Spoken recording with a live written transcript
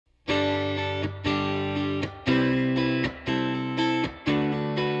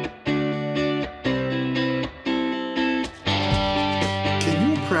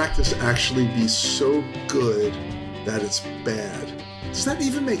practice actually be so good that it's bad? Does that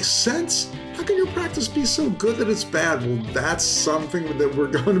even make sense? How can your practice be so good that it's bad? Well, that's something that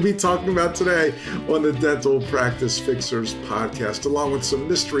we're going to be talking about today on the Dental Practice Fixers podcast, along with some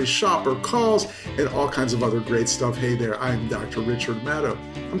mystery shopper calls and all kinds of other great stuff. Hey there, I'm Dr. Richard Maddow.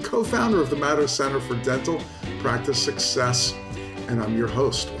 I'm co-founder of the Maddow Center for Dental Practice Success, and I'm your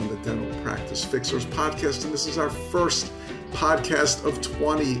host on the Dental Practice Fixers podcast, and this is our first podcast of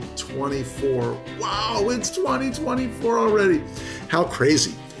 2024. Wow, it's 2024 already. How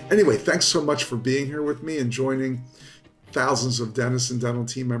crazy. Anyway, thanks so much for being here with me and joining thousands of dentists and dental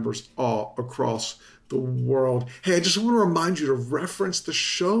team members all across the world. Hey, I just want to remind you to reference the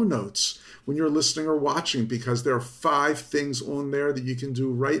show notes when you're listening or watching, because there are 5 things on there that you can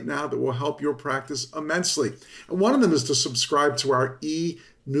do right now that will help your practice immensely. And one of them is to subscribe to our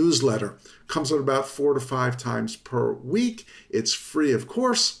e-newsletter. Comes out about 4 to 5 times per week. It's free, of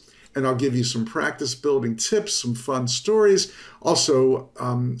course. And I'll give you some practice building tips, some fun stories. Also,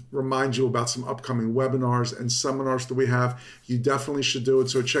 remind you about some upcoming webinars and seminars that we have. You definitely should do it.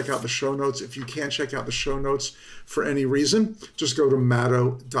 So check out the show notes. If you can't check out the show notes for any reason, just go to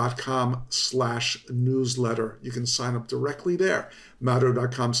maddow.com/newsletter. You can sign up directly there,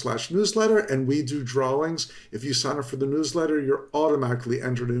 maddow.com/newsletter, and we do drawings. If you sign up for the newsletter, you're automatically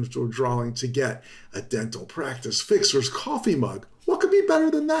entered into a drawing to get a Dental Practice Fixers coffee mug. What could be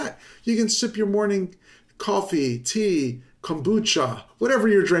better than that? You can sip your morning coffee, tea, kombucha, whatever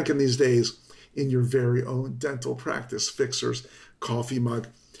you're drinking these days in your very own Dental Practice Fixers coffee mug.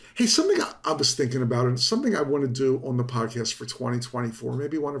 Hey, something I was thinking about, and something I want to do on the podcast for 2024,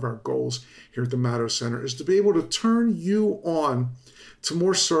 maybe one of our goals here at the Maddow Center, is to be able to turn you on to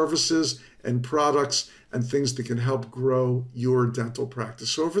more services and products and things that can help grow your dental practice.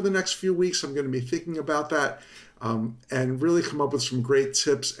 So over the next few weeks, I'm going to be thinking about that and really come up with some great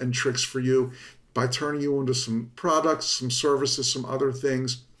tips and tricks for you by turning you into some products, some services, some other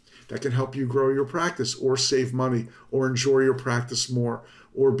things that can help you grow your practice or save money or enjoy your practice more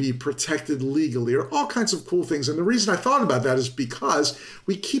or be protected legally or all kinds of cool things. And the reason I thought about that is because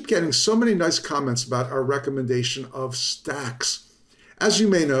we keep getting so many nice comments about our recommendation of Stacks. As you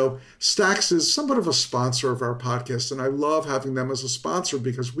may know, Stacks is somewhat of a sponsor of our podcast, and I love having them as a sponsor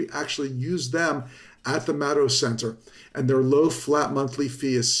because we actually use them at the Maddow Center, and their low flat monthly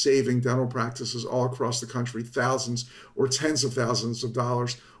fee is saving dental practices all across the country thousands or tens of thousands of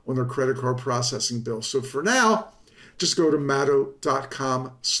dollars on their credit card processing bill. So for now, just go to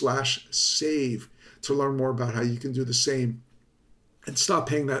maddow.com/save to learn more about how you can do the same and stop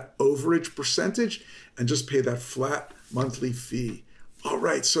paying that overage percentage and just pay that flat monthly fee. All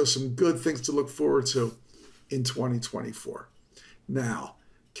right, so some good things to look forward to in 2024. Now,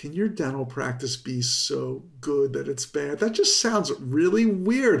 can your dental practice be so good that it's bad? That just sounds really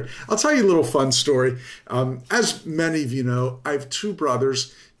weird. I'll tell you a little fun story. As many of you know, I have 2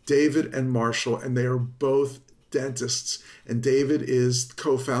 brothers, David and Marshall, and they are both dentists. And David is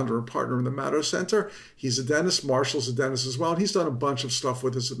co-founder and partner in the Maddow Center. He's a dentist. Marshall's a dentist as well. And he's done a bunch of stuff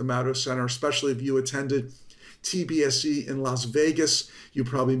with us at the Maddow Center, especially if you attended TBSE in Las Vegas. You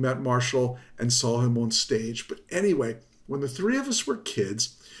probably met Marshall and saw him on stage. But anyway, when the 3 of us were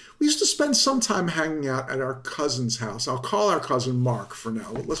kids, we used to spend some time hanging out at our cousin's house. I'll call our cousin Mark for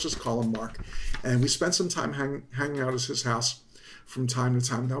now. Let's just call him Mark. And we spent some time hanging out at his house from time to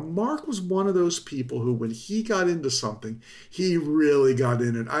time. Now, Mark was one of those people who, when he got into something, he really got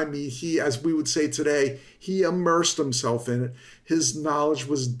in it. I mean, he, as we would say today, he immersed himself in it. His knowledge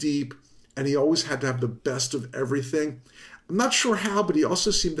was deep, and he always had to have the best of everything. I'm not sure how, but he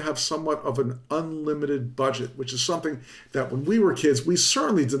also seemed to have somewhat of an unlimited budget, which is something that when we were kids, we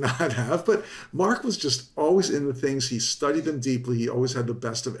certainly did not have. But Mark was just always into things. He studied them deeply. He always had the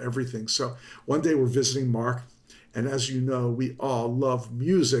best of everything. So one day we're visiting Mark, and as you know, we all love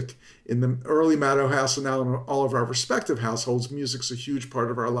music. In the early Maddow house and now in all of our respective households, music's a huge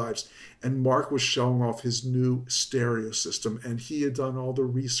part of our lives. And Mark was showing off his new stereo system, and he had done all the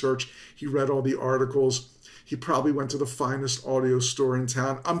research. He read all the articles. He probably went to the finest audio store in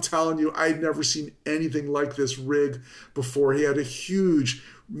town. I'm telling you, I'd never seen anything like this rig before. He had a huge,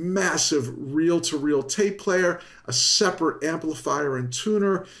 massive reel-to-reel tape player, a separate amplifier and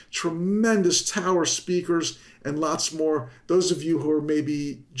tuner, tremendous tower speakers, and lots more. Those of you who are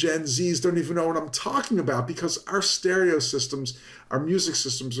maybe Gen Zs don't even know what I'm talking about, because our stereo systems, our music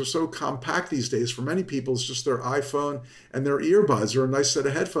systems are so compact these days. For many people, it's just their iPhone and their earbuds or a nice set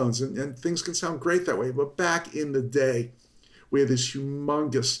of headphones, and things can sound great that way. But back in the day, we had these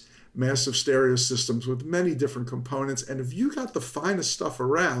humongous, massive stereo systems with many different components. And if you got the finest stuff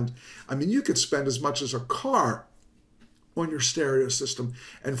around, I mean, you could spend as much as a car on your stereo system.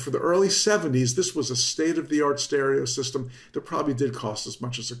 And for the early 70s, this was a state-of-the-art stereo system that probably did cost as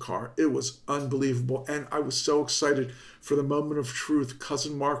much as a car. It was unbelievable. And I was so excited for the moment of truth.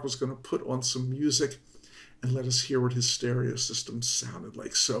 Cousin Mark was going to put on some music and let us hear what his stereo system sounded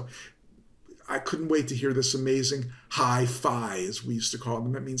like. So I couldn't wait to hear this amazing hi-fi, as we used to call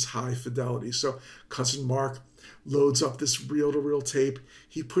them. That means high fidelity. So Cousin Mark loads up this reel-to-reel tape.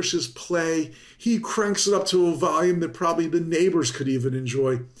 He pushes play. He cranks it up to a volume that probably the neighbors could even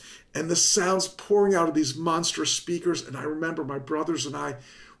enjoy. And the sound's pouring out of these monstrous speakers. And I remember my brothers and I,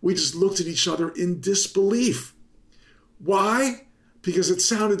 we just looked at each other in disbelief. Why? Because it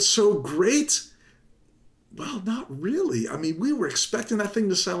sounded so great? Well, not really. I mean, we were expecting that thing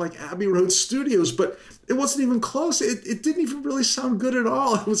to sound like Abbey Road Studios, but it wasn't even close. It didn't even really sound good at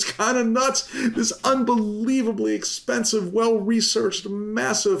all. It was kind of nuts. This unbelievably expensive, well-researched,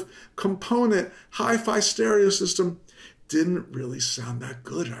 massive component hi-fi stereo system didn't really sound that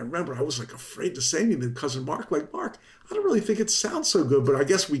good. And I remember I was like afraid to say anything to Cousin Mark, like, Mark, I don't really think it sounds so good, but I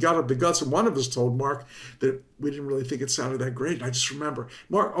guess we got up the guts, and one of us told Mark that we didn't really think it sounded that great. And I just remember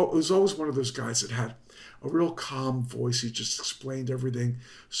Mark was always one of those guys that had a real calm voice. He just explained everything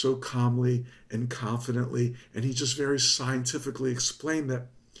so calmly and confidently, and he just very scientifically explained that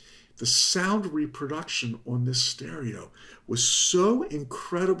the sound reproduction on this stereo was so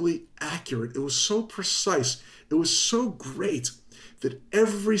incredibly accurate. It was so precise. It was so great that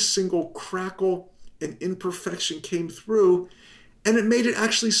every single crackle and imperfection came through, and it made it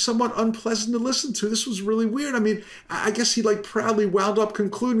actually somewhat unpleasant to listen to. This was really weird. I mean, I guess he like proudly wound up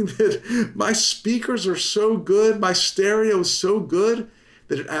concluding that my speakers are so good, my stereo is so good,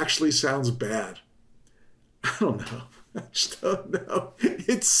 that it actually sounds bad. I don't know. I just don't know.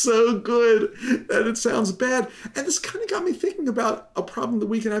 It's so good that it sounds bad. And this kind of got me thinking about a problem that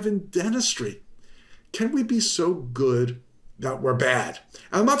we can have in dentistry. Can we be so good that we're bad?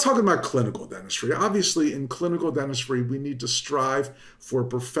 And I'm not talking about clinical dentistry. Obviously, in clinical dentistry, we need to strive for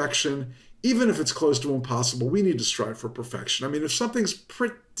perfection. Even if it's close to impossible, we need to strive for perfection. I mean, if something's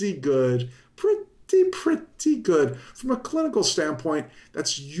pretty good, pretty good, from a clinical standpoint,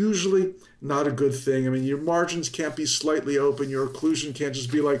 that's usually not a good thing. I mean, your margins can't be slightly open. Your occlusion can't just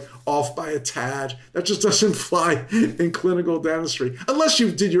be like off by a tad. That just doesn't fly in clinical dentistry. Unless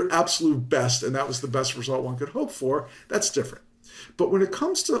you did your absolute best and that was the best result one could hope for, that's different. But when it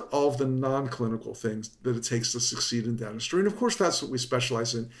comes to all of the non-clinical things that it takes to succeed in dentistry, and of course that's what we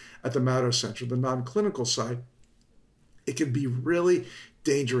specialize in at the Maddow Center, the non-clinical side, it can be really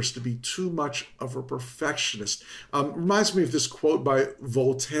dangerous to be too much of a perfectionist. Reminds me of this quote by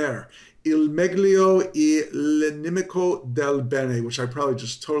Voltaire, Il meglio e l'inimico del bene, which I probably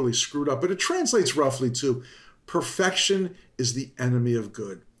just totally screwed up, but it translates roughly to perfection is the enemy of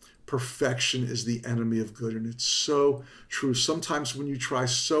good. Perfection is the enemy of good, and it's so true. Sometimes when you try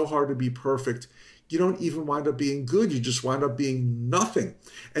so hard to be perfect, you don't even wind up being good. You just wind up being nothing.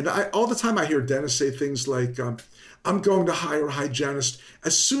 And all the time I hear dentists say things like, I'm going to hire a hygienist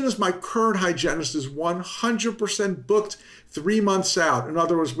as soon as my current hygienist is 100% booked 3 months out. In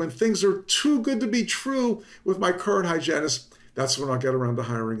other words, when things are too good to be true with my current hygienist, that's when I'll get around to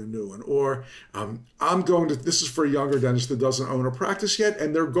hiring a new one. Or this is for a younger dentist that doesn't own a practice yet,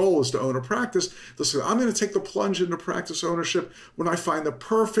 and their goal is to own a practice. They'll say, I'm going to take the plunge into practice ownership when I find the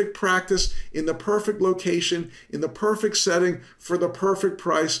perfect practice in the perfect location, in the perfect setting, for the perfect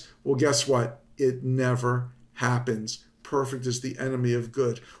price. Well, guess what? It never happens. Perfect is the enemy of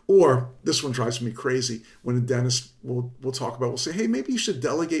good. Or this one drives me crazy when a dentist will talk about, will say, hey, maybe you should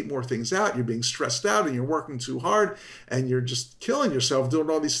delegate more things out. You're being stressed out and you're working too hard and you're just killing yourself doing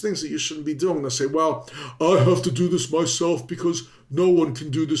all these things that you shouldn't be doing. They'll say, well, I have to do this myself because no one can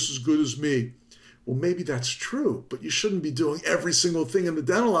do this as good as me. Well, maybe that's true, but you shouldn't be doing every single thing in the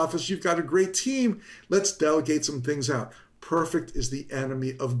dental office. You've got a great team. Let's delegate some things out. Perfect is the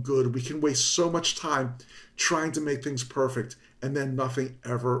enemy of good. We can waste so much time trying to make things perfect, and then nothing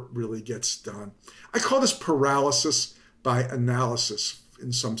ever really gets done. I call this paralysis by analysis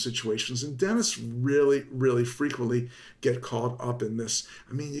in some situations, and dentists really, really frequently get caught up in this.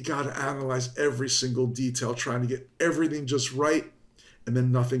 I mean, you got to analyze every single detail, trying to get everything just right, and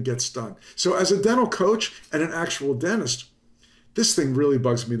then nothing gets done. So as a dental coach and an actual dentist, this thing really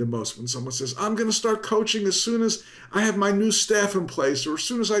bugs me the most when someone says, I'm going to start coaching as soon as I have my new staff in place, or as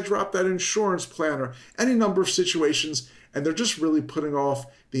soon as I drop that insurance plan, or any number of situations, and they're just really putting off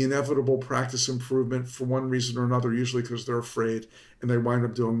the inevitable practice improvement for one reason or another, usually because they're afraid, and they wind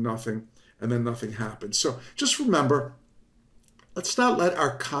up doing nothing, and then nothing happens. So just remember, let's not let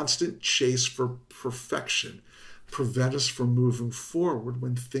our constant chase for perfection prevent us from moving forward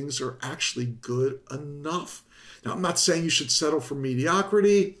when things are actually good enough. Now, I'm not saying you should settle for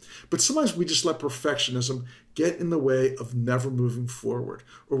mediocrity, but sometimes we just let perfectionism get in the way of never moving forward,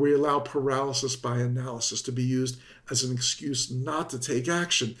 or we allow paralysis by analysis to be used as an excuse not to take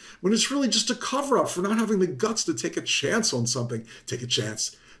action, when it's really just a cover-up for not having the guts to take a chance on something. Take a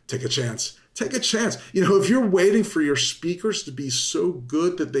chance, take a chance, take a chance. If you're waiting for your speakers to be so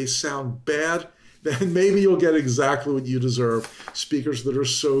good that they sound bad, then maybe you'll get exactly what you deserve. Speakers that are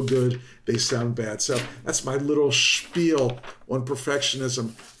so good, they sound bad. So that's my little spiel on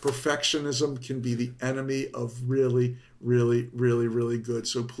perfectionism. Perfectionism can be the enemy of really, really, really, really good.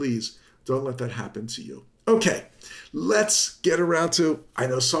 So please don't let that happen to you. Okay, let's get around to, I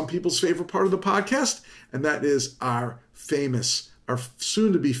know some people's favorite part of the podcast, and that is our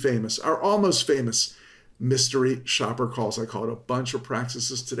soon-to-be famous, our almost famous mystery shopper calls. I call it a bunch of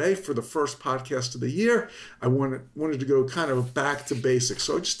practices today. For the first podcast of the year, I wanted to go kind of back to basics.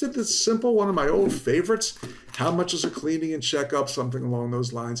 So I just did this simple, one of my old favorites. How much is a cleaning and checkup? Something along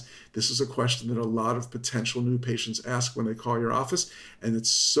those lines. This is a question that a lot of potential new patients ask when they call your office. And it's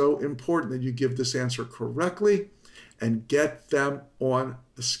so important that you give this answer correctly and get them on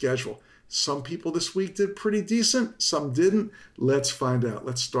the schedule. Some people this week did pretty decent. Some didn't. Let's find out.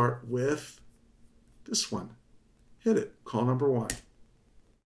 Let's start with this one. Hit it. Call number 1. It's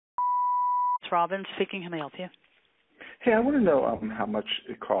Robin speaking. How may I help you? Hey, I want to know how much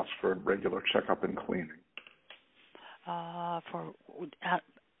it costs for a regular checkup and cleaning. For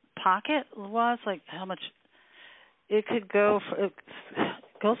pocket-wise, like how much? It could go. It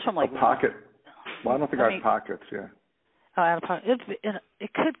goes from like a pocket. Well, I don't think I have pockets. Yeah. Oh, out of pocket.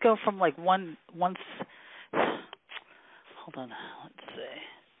 It could go from like once. Hold on. Let's see.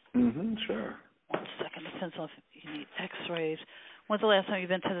 Sure. 1 second. Depends on if you need X-rays. When's the last time you've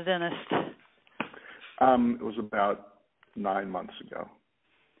been to the dentist? It was about 9 months ago.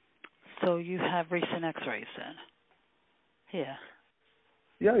 So you have recent X-rays then? Yeah.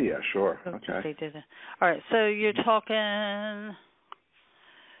 Yeah, sure. So okay. They did it. All right. So you're talking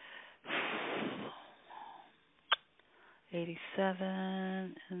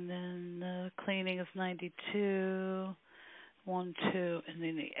 87, and then the cleaning is 92, 1, 2, and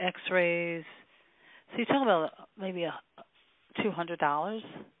then the X-rays. So you're talking about maybe $200,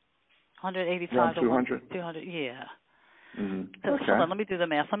 $185 to $200. Yeah. Okay. Hold on, let me do the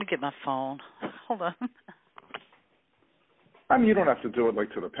math. Let me get my phone. Hold on. I mean, you don't have to do it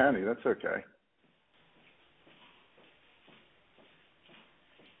like to the penny. That's okay.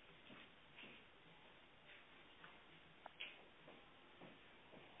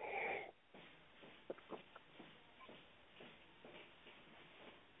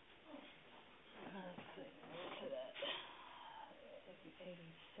 Let's see. What's that?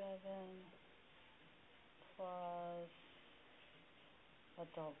 87 plus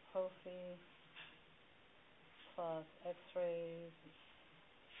adult prophy plus X-rays.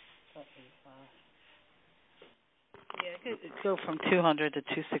 About 85. Yeah, it could go from 200 to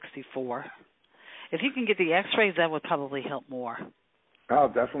 264. If you can get the X-rays, that would probably help more. I'll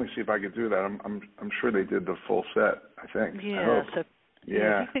definitely see if I could do that. I'm sure they did the full set. I think. Yeah. I hope. So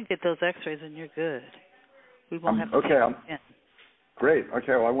yeah. If you can get those X-rays, then you're good. We won't have to. Okay. Great.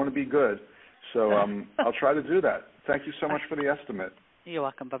 Okay. Well, I want to be good, so I'll try to do that. Thank you so much for the estimate. You're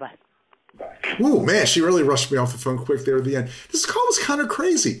welcome. Bye-bye. Bye. Ooh, man, she really rushed me off the phone quick there at the end. This call was kind of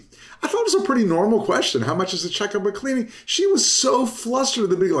crazy. I thought it was a pretty normal question. How much is a checkup and cleaning? She was so flustered at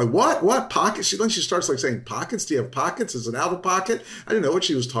the beginning, like, what? Pockets? Then she starts like saying, pockets? Do you have pockets? Is it out of the pocket? I didn't know what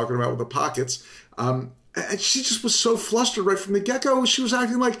she was talking about with the pockets. And she just was so flustered right from the get-go. She was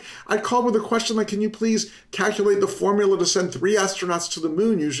acting like I'd called with a question like, can you please calculate the formula to send 3 astronauts to the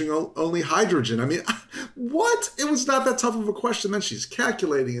moon using only hydrogen? I mean, what? It was not that tough of a question. Then she's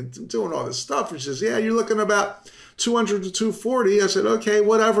calculating and doing all this stuff. And she says, yeah, you're looking about 200 to 240. I said, okay,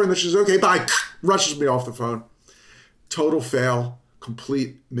 whatever. And then she's, okay, bye. Rushes me off the phone. Total fail.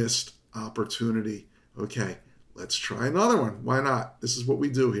 Complete missed opportunity. Okay, let's try another one. Why not? This is what we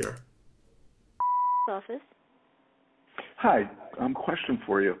do here. Office. Hi, question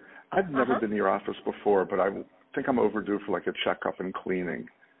for you. I've never been to your office before, but I think I'm overdue for like a checkup and cleaning.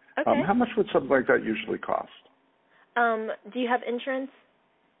 Okay. How much would something like that usually cost? Do you have insurance?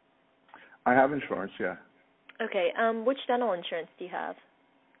 I have insurance, yeah. Okay. Which dental insurance do you have?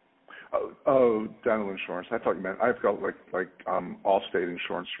 Oh, dental insurance. I thought you meant I've got like Allstate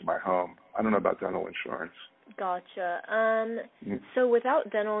insurance for my home. I don't know about dental insurance. Gotcha. So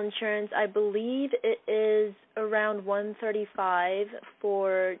without dental insurance, I believe it is around $135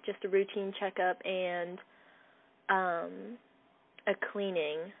 for just a routine checkup and a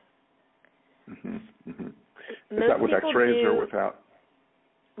cleaning. Is that with X-rays or without?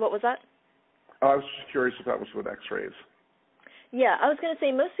 What was that? Oh, I was just curious if that was with X-rays. Yeah, I was going to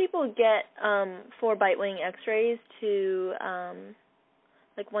say most people get 4 bite wing X-rays to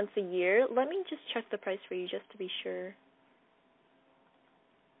like once a year. Let me just check the price for you just to be sure.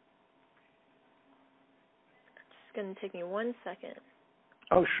 It's going to take me 1 second.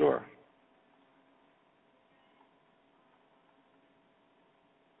 Oh, sure.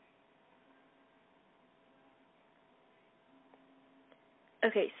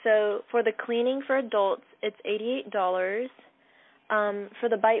 Okay, so for the cleaning for adults, it's $88. For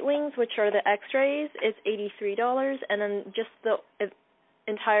the bite wings, which are the X-rays, it's $83, and then just the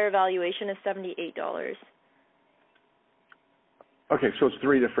entire evaluation is $78. Okay, so it's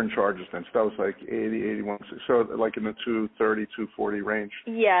 3 different charges then. So that was like 80, 81. So like in the 230, 240 range.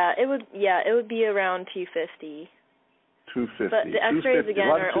 Yeah, it would be around 250. 250. But the X-rays again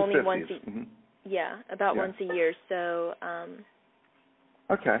are only once about once a year. So.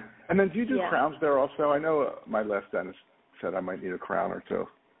 Okay, and then do you do Yeah. crowns there also? I know my last dentist said I might need a crown or two.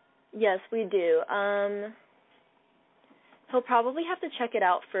 Yes, we do. He'll probably have to check it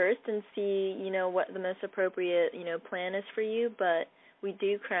out first and see, what the most appropriate, plan is for you, but we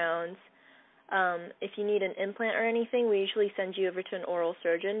do crowns. If you need an implant or anything, we usually send you over to an oral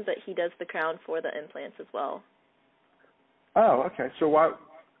surgeon, but he does the crown for the implants as well. Oh, okay. So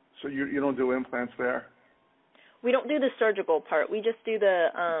you don't do implants there? We don't do the surgical part. We just do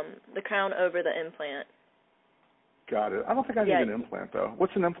the crown over the implant. Got it. I don't think I need an implant, though.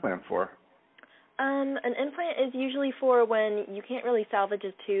 What's an implant for? An implant is usually for when you can't really salvage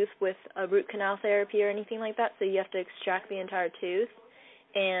a tooth with a root canal therapy or anything like that, so you have to extract the entire tooth.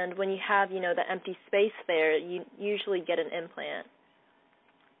 And when you have, the empty space there, you usually get an implant.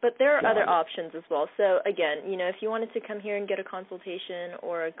 But there are other options as well. So, again, if you wanted to come here and get a consultation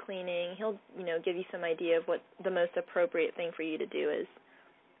or a cleaning, he'll, give you some idea of what the most appropriate thing for you to do is.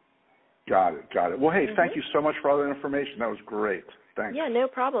 Got it. Well, hey, thank you so much for all the information. That was great. Thanks. Yeah, no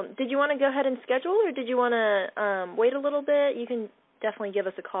problem. Did you want to go ahead and schedule, or did you want to wait a little bit? You can definitely give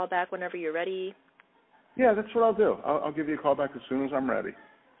us a call back whenever you're ready. Yeah, that's what I'll do. I'll give you a call back as soon as I'm ready.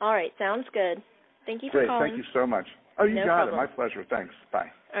 All right, sounds good. Thank you for calling. Great, thank you so much. Oh, you got problem. it. My pleasure. Thanks.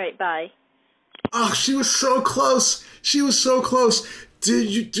 Bye. All right, bye. Oh, she was so close. She was so close. Do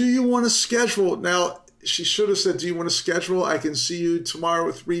you want to schedule? Now, she should have said, do you want to schedule? I can see you tomorrow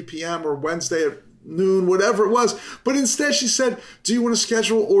at 3 p.m. or Wednesday at noon, whatever it was. But instead she said, do you want to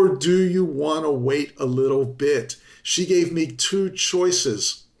schedule or do you want to wait a little bit? She gave me 2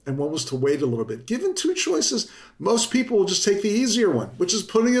 choices, and one was to wait a little bit. Given 2 choices, most people will just take the easier one, which is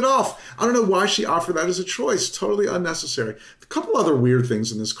putting it off. I don't know why she offered that as a choice. Totally unnecessary. A couple other weird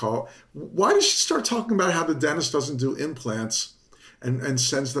things in this call. Why did she start talking about how the dentist doesn't do implants and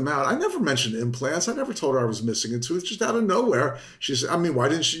sends them out? I never mentioned implants. I never told her I was missing a tooth. Just out of nowhere, she said, why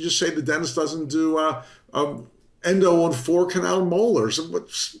didn't she just say the dentist doesn't do endo on 4 canal molars? It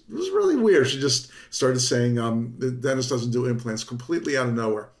was really weird. She just started saying the dentist doesn't do implants completely out of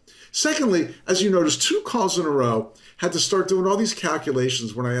nowhere. Secondly, as you noticed, 2 calls in a row had to start doing all these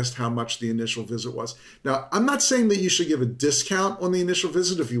calculations when I asked how much the initial visit was. Now, I'm not saying that you should give a discount on the initial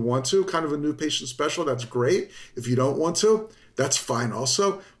visit if you want to, kind of a new patient special. That's great. If you don't want to, that's fine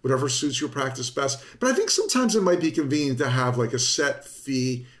also, whatever suits your practice best. But I think sometimes it might be convenient to have like a set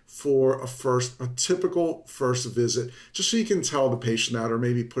fee for a typical first visit, just so you can tell the patient that, or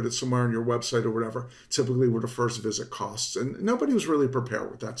maybe put it somewhere on your website or whatever, typically what a first visit costs. And nobody was really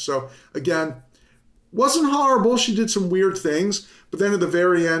prepared with that. So again, wasn't horrible. She did some weird things, but then at the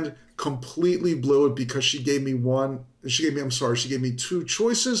very end, completely blew it because she gave me 2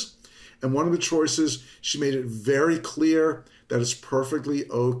 choices. And one of the choices, she made it very clear that it's perfectly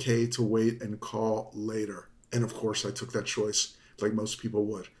okay to wait and call later. And of course, I took that choice like most people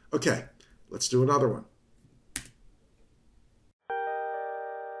would. Okay, let's do another one.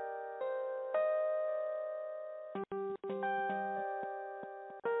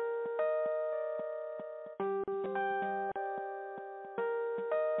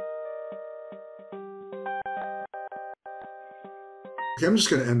 Okay, I'm just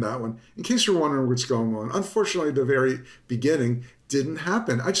going to end that one. In case you're wondering what's going on, unfortunately, the very beginning didn't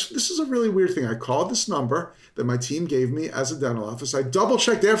happen. This is a really weird thing. I called this number that my team gave me as a dental office. I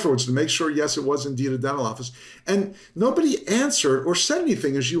double-checked afterwards to make sure, yes, it was indeed a dental office. And nobody answered or said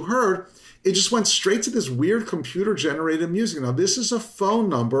anything, as you heard. It just went straight to this weird computer-generated music. Now, this is a phone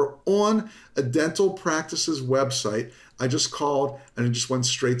number on a dental practice's website. I just called, and it just went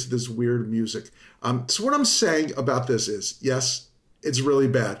straight to this weird music. So what I'm saying about this is, yes, it's really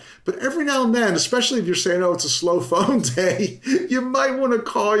bad. But every now and then, especially if you're saying, oh, it's a slow phone day, you might want to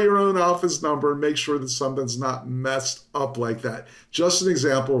call your own office number and make sure that something's not messed up like that. Just an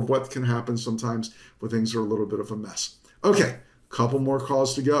example of what can happen sometimes when things are a little bit of a mess. Okay, couple more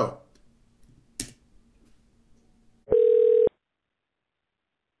calls to go.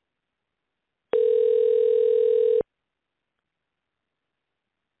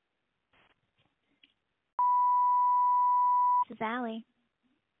 This is Allie.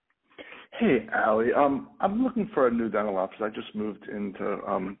 Hey, Allie. I'm looking for a new dental office. I just moved into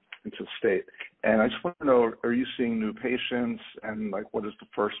the state, and I just want to know: are you seeing new patients, and like, what does the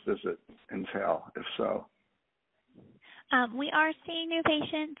first visit entail, if so? We are seeing new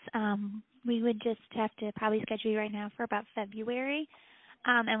patients. We would just have to probably schedule you right now for about February,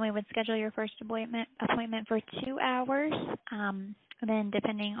 and we would schedule your first appointment for 2 hours. And then,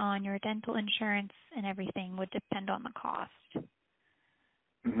 depending on your dental insurance and everything, would depend on the cost.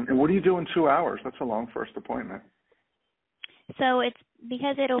 Mm-hmm. And what do you do in 2 hours? That's a long first appointment. So it's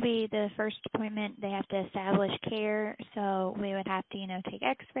because it'll be the first appointment, they have to establish care. So we would have to, take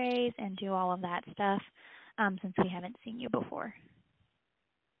x-rays and do all of that stuff since we haven't seen you before.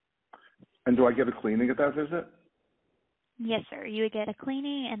 And do I get a cleaning at that visit? Yes, sir. You would get a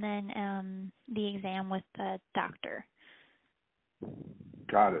cleaning and then the exam with the doctor.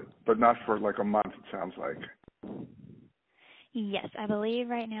 Got it. But not for like a month, it sounds like. Yes, I believe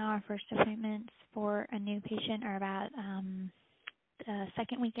right now our first appointments for a new patient are about the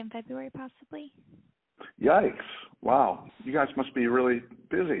second week in February, possibly. Yikes. Wow. You guys must be really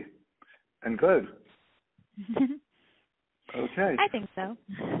busy and good. Okay. I think so.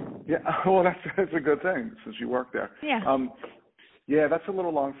 Yeah, well, that's a good thing since you work there. Yeah. Yeah, that's a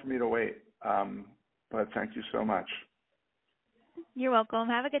little long for me to wait, but thank you so much. You're welcome.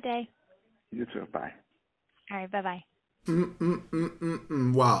 Have a good day. You too. Bye. All right, bye-bye.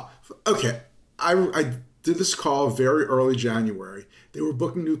 Wow. Okay. I did this call very early January. They were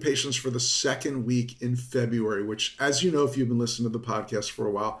booking new patients for the second week in February, which, as you know, if you've been listening to the podcast for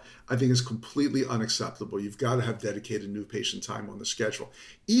a while, I think is completely unacceptable. You've got to have dedicated new patient time on the schedule.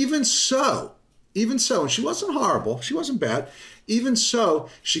 Even so, and she wasn't horrible. She wasn't bad. Even so,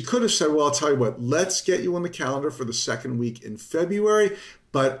 she could have said, well, I'll tell you what, let's get you on the calendar for the second week in February,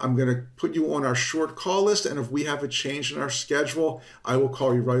 but I'm going to put you on our short call list, and if we have a change in our schedule, I will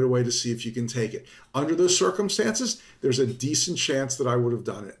call you right away to see if you can take it. Under those circumstances, there's a decent chance that I would have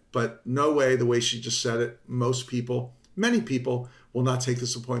done it, but no way, the way she just said it, most people, many people will not take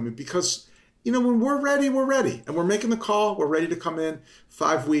this appointment because, when we're ready, and we're making the call, we're ready to come in.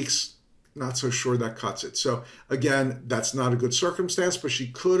 5 weeks, not so sure that cuts it. So again, that's not a good circumstance, but she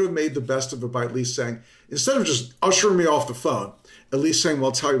could have made the best of it by at least saying, instead of just ushering me off the phone, at least saying, well,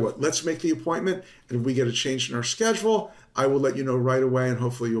 I'll tell you what, let's make the appointment. And if we get a change in our schedule, I will let you know right away. And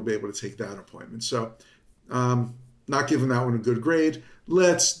hopefully you'll be able to take that appointment. So not giving that one a good grade.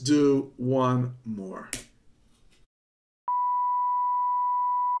 Let's do one more.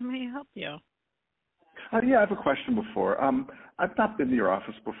 May I help you? Yeah, I have a question before. I've not been to your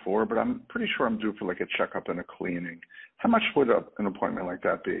office before, but I'm pretty sure I'm due for like a checkup and a cleaning. How much would an appointment like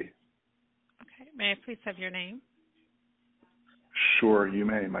that be? Okay. May I please have your name? Sure, you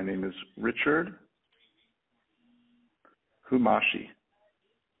may. My name is Richard Humashi.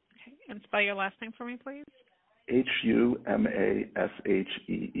 Okay. And spell your last name for me, please. Humashee.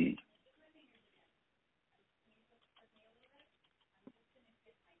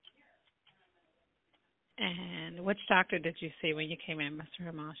 And which doctor did you see when you came in, Mr.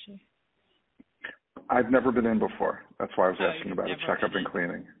 Hamashi? I've never been in before. That's why I was asking about a never checkup been and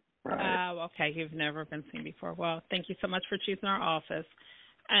cleaning. Right. Oh, okay. You've never been seen before. Well, thank you so much for choosing our office.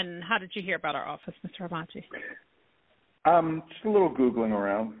 And how did you hear about our office, Mr. Hamachi? Just a little Googling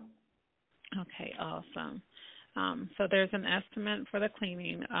around. Okay, awesome. So there's an estimate for the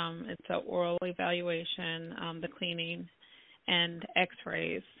cleaning. It's an oral evaluation, the cleaning, and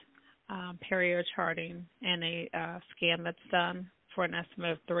x-rays, perio charting, and a scan that's done for an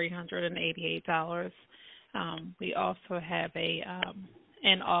estimate of $388. We also have a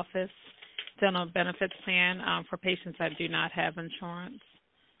in-office dental benefits plan for patients that do not have insurance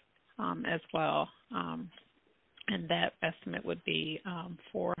as well. And that estimate would be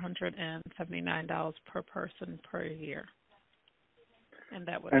 $479 per person per year. And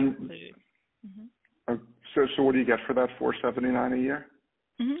that would include. So what do you get for that $479 a year?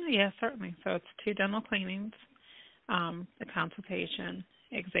 Yeah, certainly. So it's 2 dental cleanings, the consultation,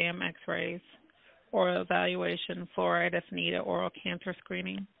 exam, x-rays, oral evaluation, fluoride if needed, oral cancer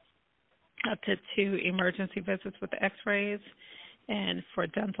screening, up to 2 emergency visits with the x-rays. And for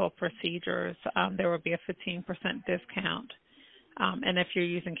dental procedures, there will be a 15% discount And if you're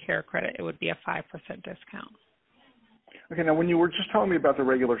using Care Credit, it would be a 5% discount. Okay, now when you were just telling me about the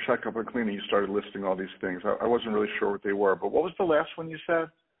regular checkup and cleaning, you started listing all these things. I wasn't really sure what they were, but what was the last one you said?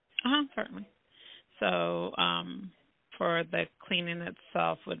 Certainly. So for the cleaning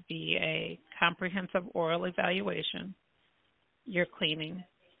itself would be a comprehensive oral evaluation, your cleaning,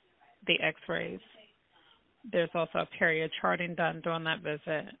 the x-rays. There's also a period charting done during that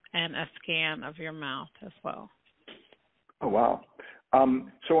visit and a scan of your mouth as well. Oh, wow.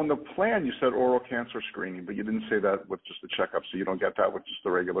 So on the plan, you said oral cancer screening, but you didn't say that with just the checkup, so you don't get that with just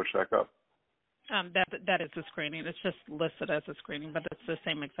the regular checkup? That is a screening. It's just listed as a screening, but it's the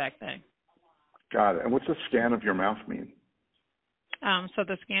same exact thing. Got it. And what's a scan of your mouth mean? So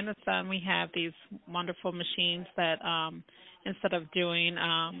the scan is done. We have these wonderful machines that instead of doing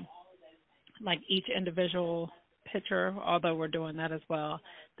like each individual picture, although we're doing that as well,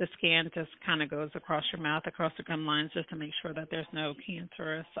 the scan just kind of goes across your mouth, across the gum lines, just to make sure that there's no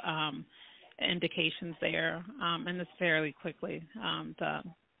cancerous indications there. And it's fairly quickly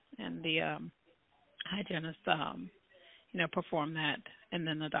done. And the hygienist, perform that, and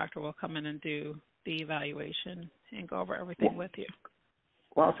then the doctor will come in and do the evaluation and go over everything with you.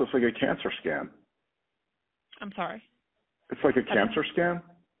 Wow, so it's like a cancer scan. I'm sorry? It's like a cancer scan?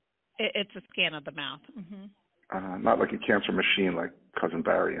 It's a scan of the mouth. Mm-hmm. Not like a cancer machine like Cousin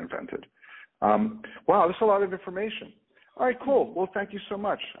Barry invented. Wow, that's a lot of information. All right, cool. Well, thank you so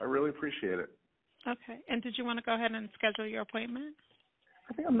much. I really appreciate it. Okay. And did you want to go ahead and schedule your appointment?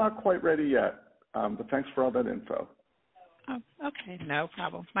 I think I'm not quite ready yet, but thanks for all that info. Oh, okay. No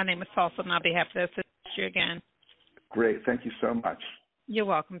problem. My name is Tulsa, and I'll be happy to assist you again. Great. Thank you so much. You're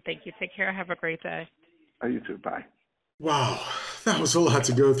welcome. Thank you. Take care. Have a great day. You too. Bye. Wow, that was a lot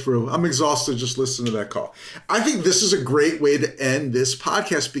to go through. I'm exhausted just listening to that call. I think this is a great way to end this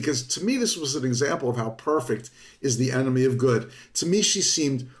podcast because to me, this was an example of how perfect is the enemy of good. To me, she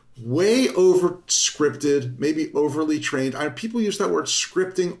seemed way over scripted, maybe overly trained. People use that word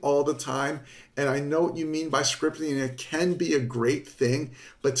scripting all the time. And I know what you mean by scripting, and it can be a great thing.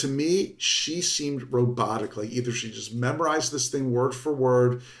 But to me, she seemed robotic. Like either she just memorized this thing word for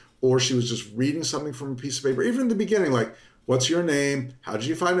word, or she was just reading something from a piece of paper. Even in the beginning, like, what's your name? How did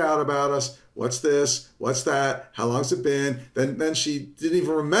you find out about us? What's this? What's that? How long's it been? Then she didn't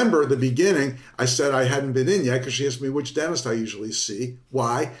even remember the beginning. I said I hadn't been in yet because she asked me which dentist I usually see.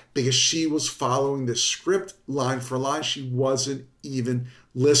 Why? Because she was following the script line for line. She wasn't even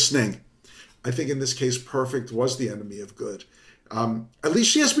listening. I think in this case, perfect was the enemy of good. At least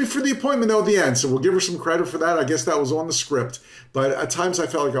she asked me for the appointment though at the end, so we'll give her some credit for that. I guess that was on the script. But at times I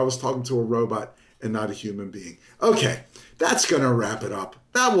felt like I was talking to a robot and not a human being. Okay, that's going to wrap it up.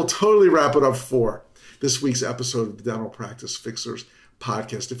 That will totally wrap it up for this week's episode of the Dental Practice Fixers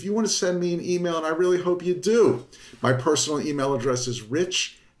podcast. If you want to send me an email, and I really hope you do, my personal email address is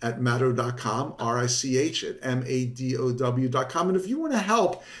rich@maddow.com, RICH@MADOW.com. And if you want to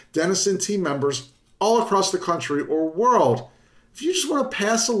help dentists and team members all across the country or world, if you just want to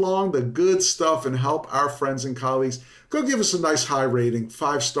pass along the good stuff and help our friends and colleagues, go give us a nice high rating,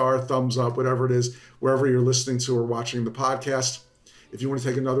 5-star, thumbs up, whatever it is, wherever you're listening to or watching the podcast. If you want to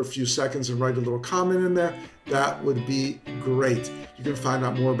take another few seconds and write a little comment in there, that would be great. You can find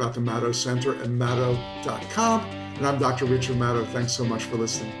out more about the Maddow Center at maddow.com. And I'm Dr. Richard Maddow. Thanks so much for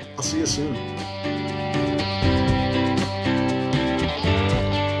listening. I'll see you soon.